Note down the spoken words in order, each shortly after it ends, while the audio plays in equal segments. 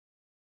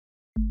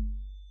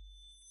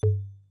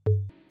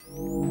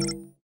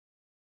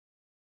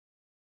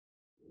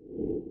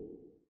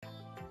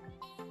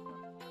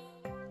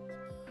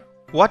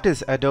What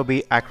is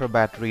Adobe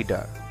Acrobat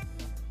Reader?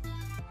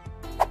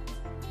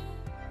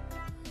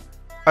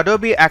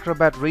 Adobe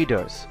Acrobat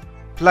Reader's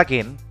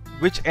plugin,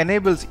 which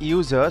enables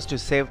users to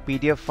save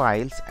PDF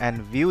files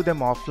and view them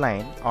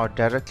offline or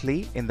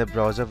directly in the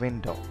browser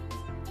window.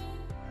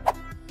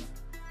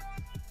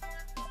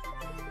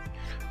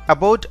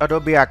 About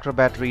Adobe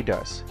Acrobat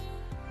Readers.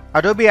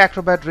 Adobe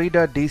Acrobat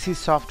Reader DC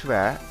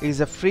software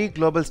is a free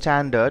global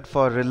standard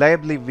for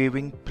reliably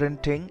viewing,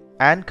 printing,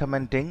 and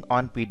commenting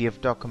on PDF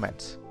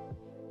documents.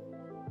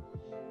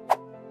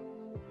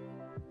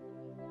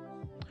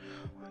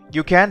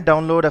 You can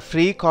download a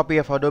free copy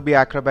of Adobe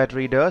Acrobat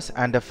Readers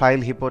under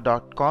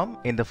filehippo.com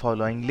in the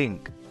following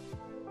link.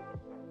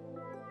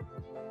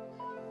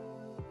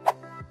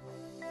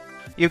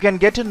 You can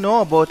get to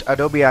know about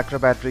Adobe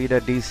Acrobat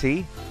Reader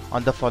DC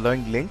on the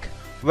following link,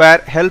 where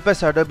Help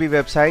Us Adobe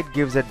website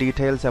gives the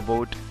details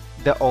about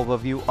the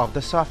overview of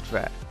the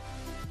software.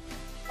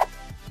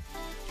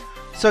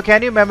 So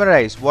can you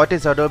memorize what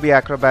is Adobe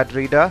Acrobat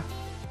Reader?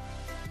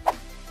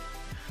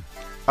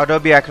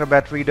 Adobe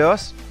Acrobat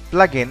Reader's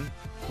plugin,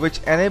 which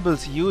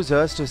enables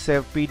users to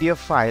save PDF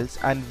files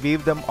and view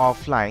them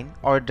offline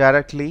or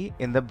directly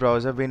in the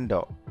browser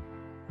window.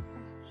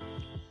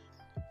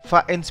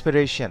 For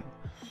inspiration,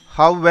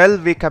 how well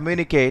we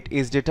communicate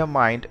is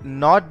determined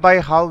not by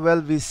how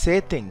well we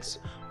say things,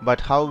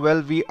 but how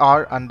well we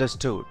are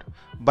understood,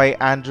 by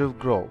Andrew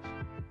Grove.